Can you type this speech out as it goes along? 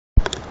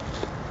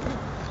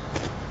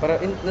Para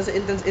nasa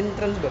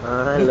entrance ba?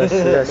 Ah, los.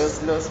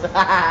 Los.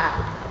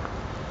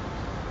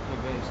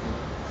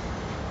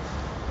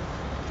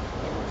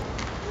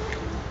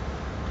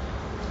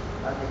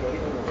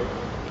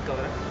 Ikaw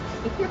na?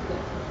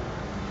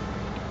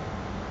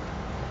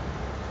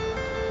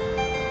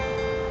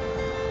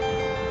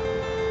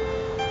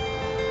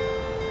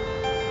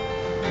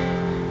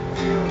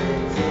 Till the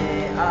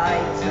day I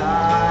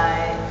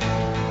die,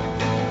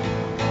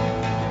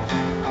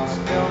 I'll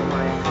spill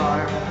my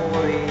heart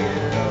for you.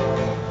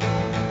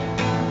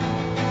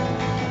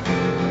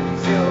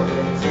 Till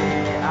the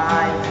day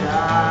I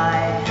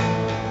die,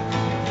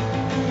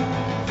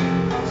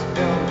 I'll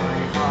spill my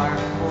heart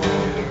for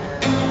you.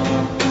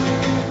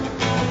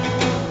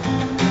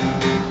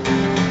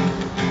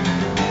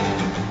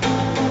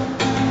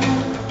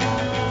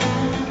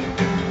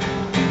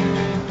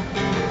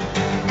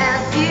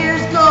 As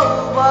years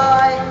go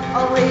by,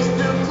 I'll race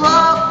the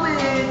clock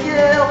with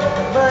you.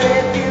 But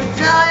if you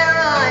die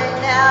right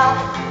now,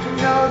 you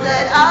know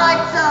that I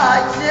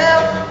die too.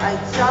 I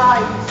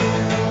die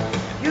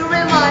too. You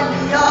remind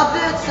me of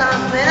the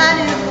time when I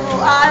knew who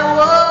I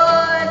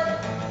was.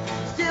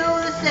 Still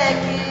the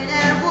second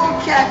and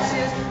won't catch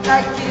us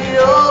like it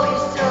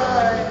always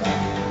does.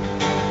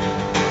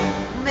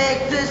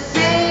 Make the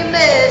same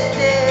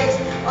mistakes,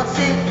 I'll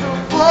take the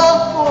fall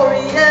for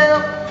you.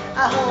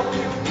 I hope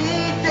you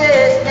need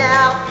this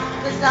now,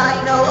 cause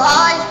I know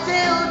I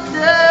still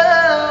do.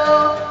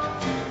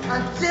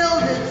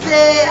 Until the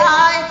day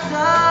I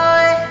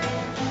die,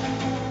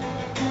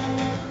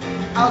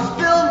 I'll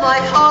spill my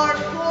heart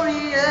for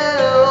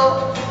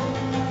you.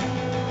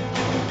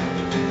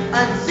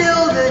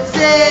 Until the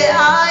day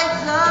I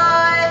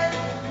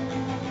die,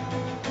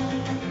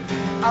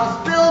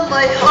 I'll spill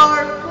my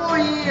heart for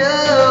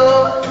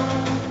you.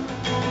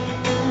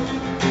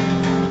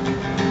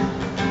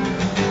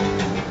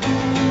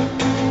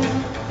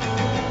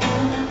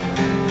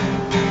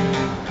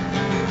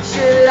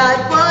 Should I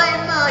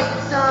bite my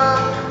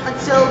tongue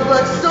until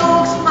blood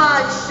soaks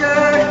my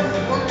shirt?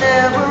 We'll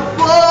never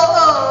fall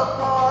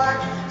apart,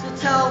 so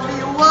tell me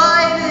why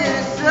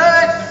this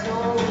hurts so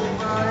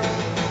much.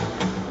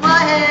 My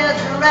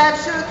hands are at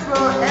your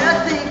throat and I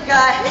think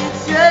I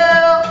hate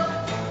you.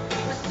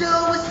 But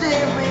still we say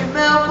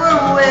remember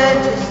when,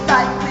 just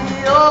like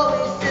we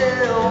always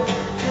do.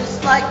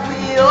 Just like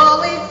we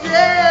always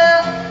do.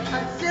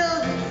 Until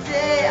the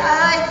day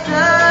I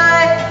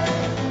die,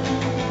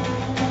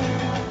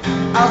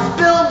 I'll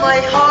spill my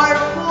heart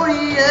for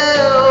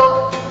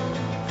you.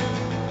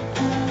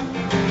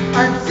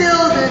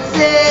 Until the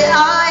day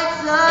I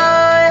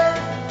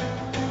die,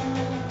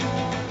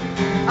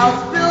 I'll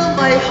spill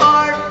my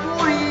heart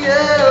for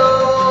you.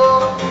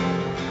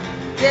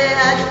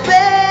 Yeah, I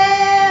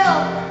spill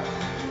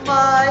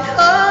my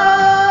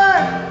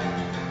heart.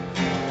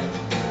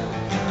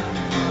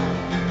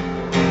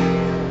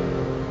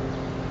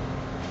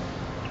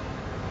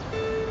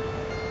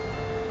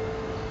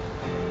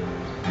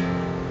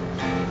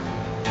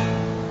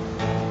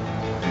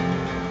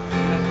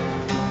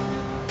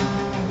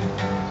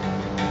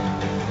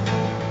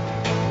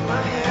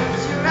 My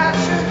hands are at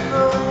your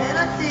throat and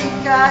I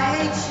think I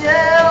hate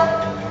you.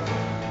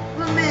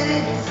 The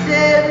minute you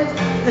said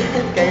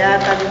kaya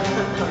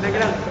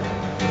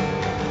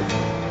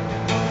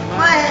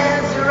my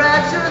hands are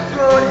at your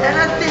throat and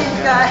I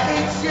think I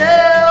hate you.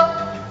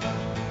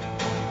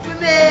 We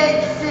made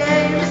the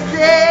same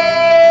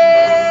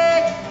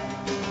mistake.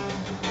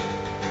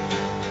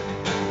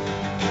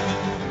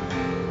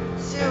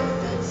 Till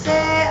the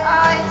day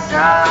I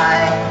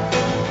die,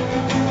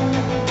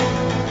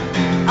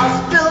 I'll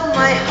spill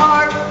my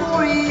heart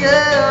for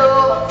you.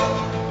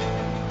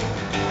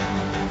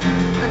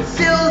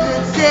 Until the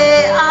day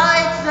I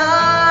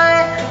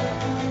die,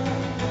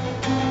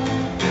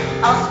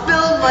 I'll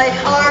spill my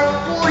heart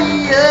for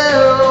you.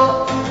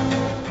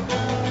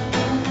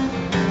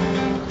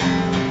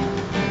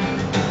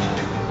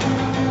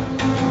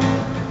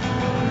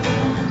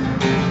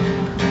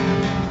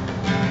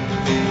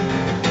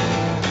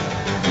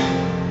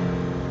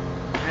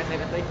 Ay,